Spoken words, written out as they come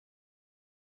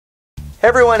Hey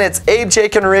everyone, it's Abe,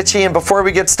 Jake, and Richie, and before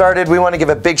we get started, we want to give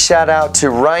a big shout out to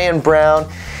Ryan Brown.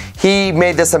 He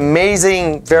made this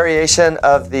amazing variation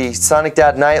of the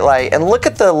SonicDad nightlight, and look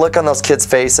at the look on those kids'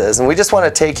 faces. And we just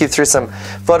want to take you through some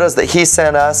photos that he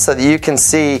sent us so that you can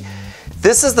see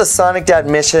this is the SonicDad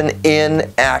mission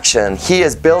in action. He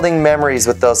is building memories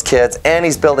with those kids, and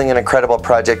he's building an incredible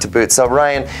project to boot. So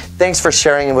Ryan, thanks for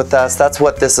sharing it with us. That's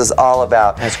what this is all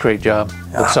about. That's a great job.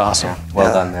 Looks awesome.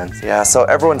 Well done, man. Yeah, so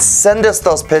everyone send us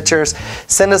those pictures,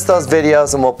 send us those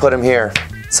videos, and we'll put them here.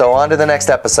 So on to the next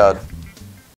episode.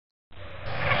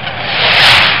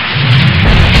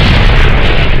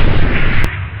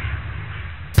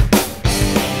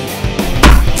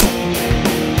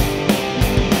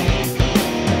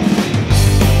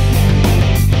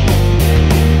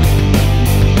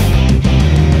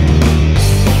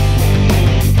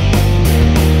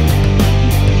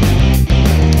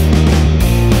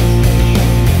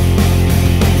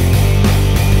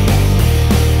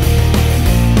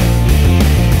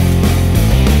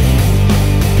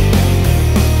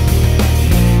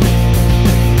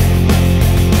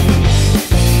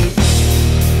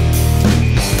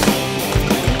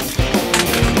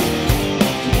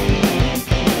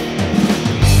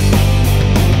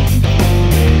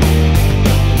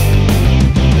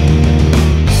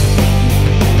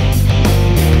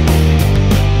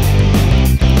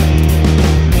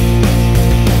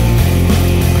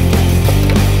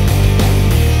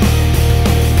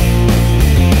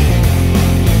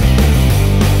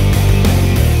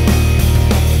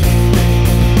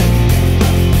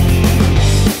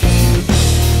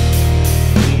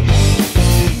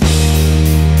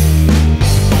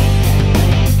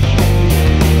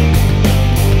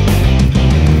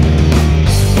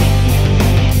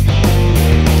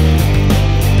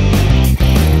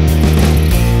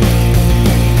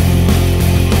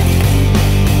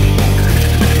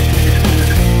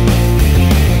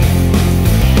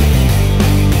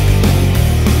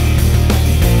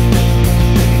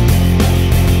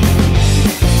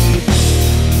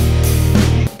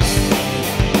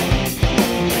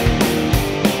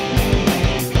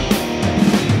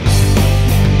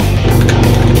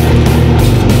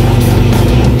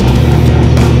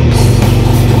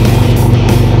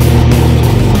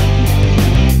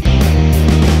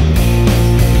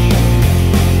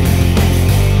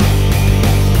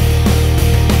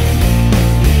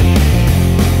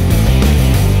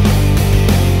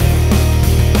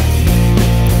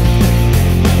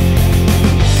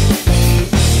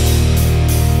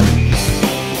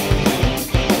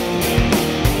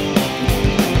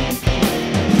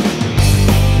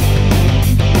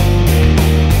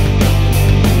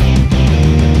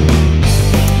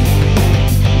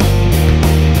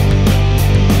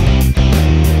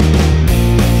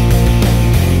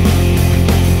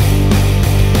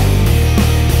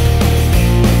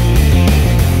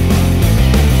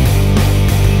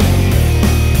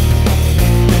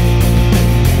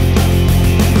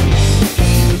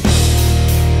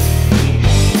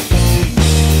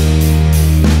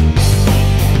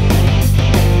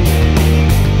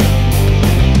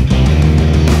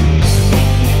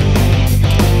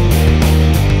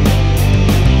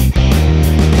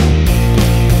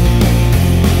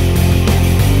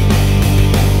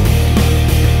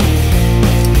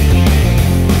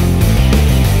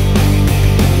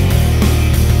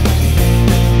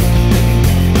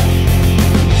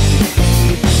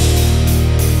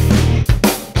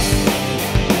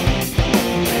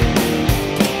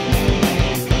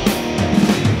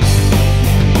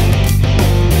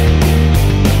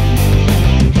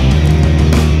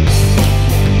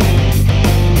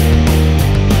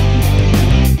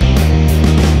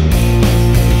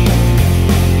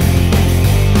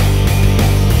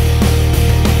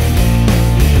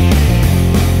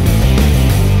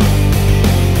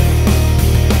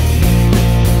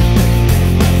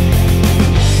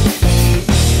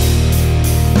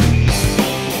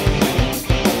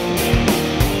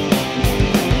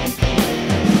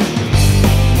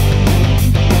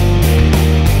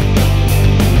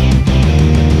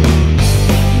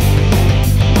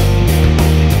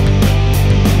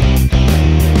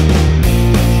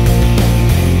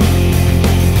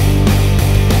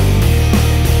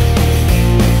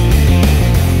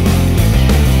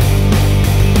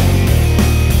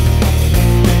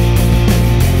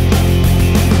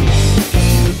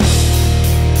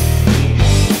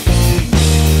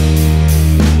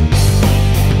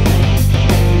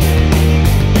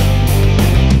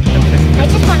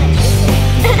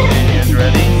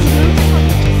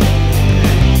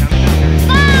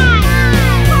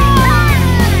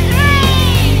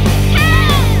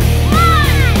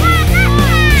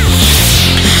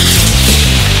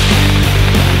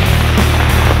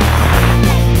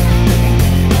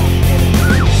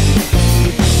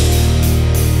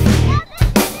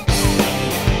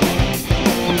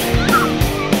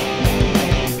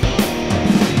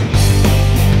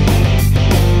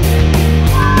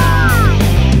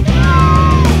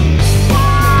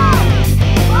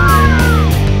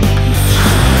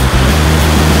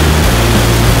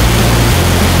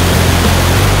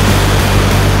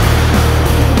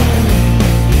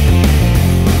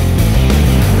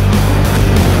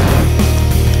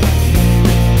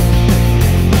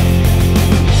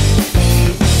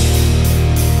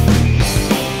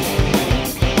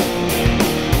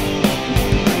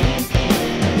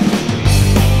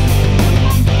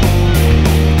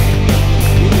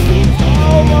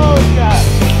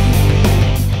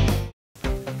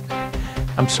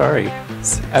 sorry.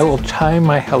 I will time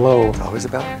my hello It's always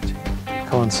about Richie.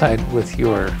 coincide with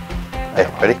your. Okay,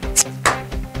 ready?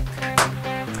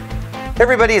 Hey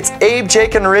everybody, it's Abe,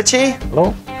 Jake, and Richie.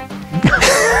 Hello?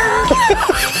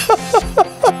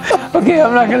 Okay,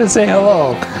 I'm not going to say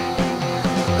hello.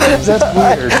 That's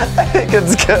weird. I think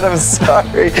it's good, I'm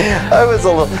sorry. I was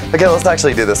a little... Okay, let's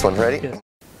actually do this one. Ready? Yes.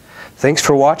 Thanks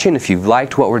for watching. If you've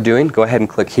liked what we're doing, go ahead and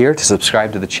click here to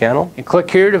subscribe to the channel. And click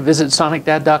here to visit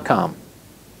SonicDad.com.